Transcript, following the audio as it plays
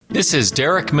This is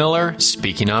Derek Miller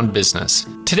speaking on business.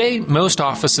 Today, most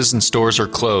offices and stores are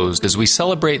closed as we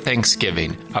celebrate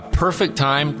Thanksgiving, a perfect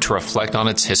time to reflect on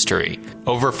its history.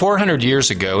 Over 400 years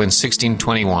ago in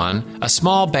 1621, a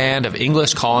small band of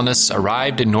English colonists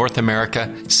arrived in North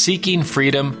America seeking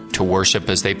freedom to worship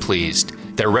as they pleased.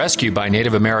 Their rescue by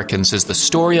Native Americans is the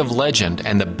story of legend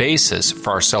and the basis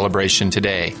for our celebration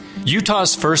today.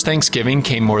 Utah's first Thanksgiving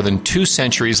came more than 2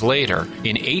 centuries later.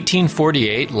 In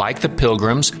 1848, like the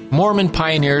Pilgrims, Mormon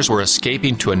pioneers were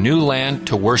escaping to a new land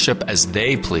to worship as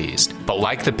they pleased. But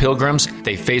like the Pilgrims,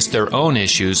 they faced their own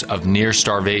issues of near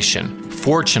starvation.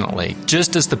 Fortunately,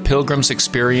 just as the Pilgrims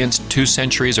experienced 2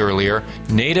 centuries earlier,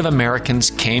 Native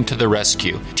Americans came to the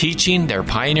rescue, teaching their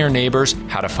pioneer neighbors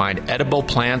how to find edible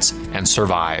plants and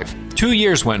survive. 2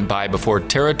 years went by before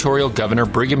Territorial Governor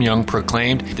Brigham Young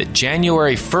proclaimed that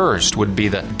January 1st would be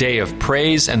the day of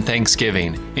praise and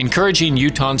thanksgiving, encouraging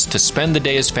Utahns to spend the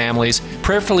day as families,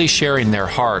 prayerfully sharing their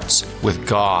hearts with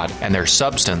God and their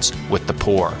substance with the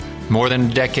poor. More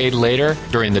than a decade later,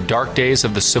 during the dark days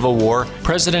of the Civil War,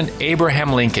 President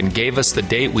Abraham Lincoln gave us the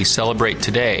date we celebrate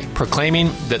today, proclaiming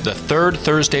that the 3rd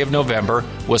Thursday of November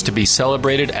was to be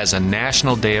celebrated as a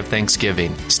national day of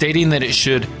Thanksgiving, stating that it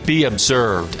should be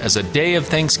observed as a day of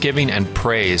thanksgiving and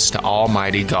praise to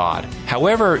Almighty God.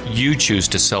 However you choose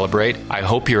to celebrate, I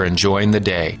hope you're enjoying the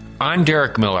day. I'm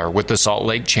Derek Miller with the Salt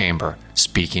Lake Chamber,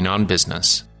 speaking on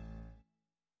business.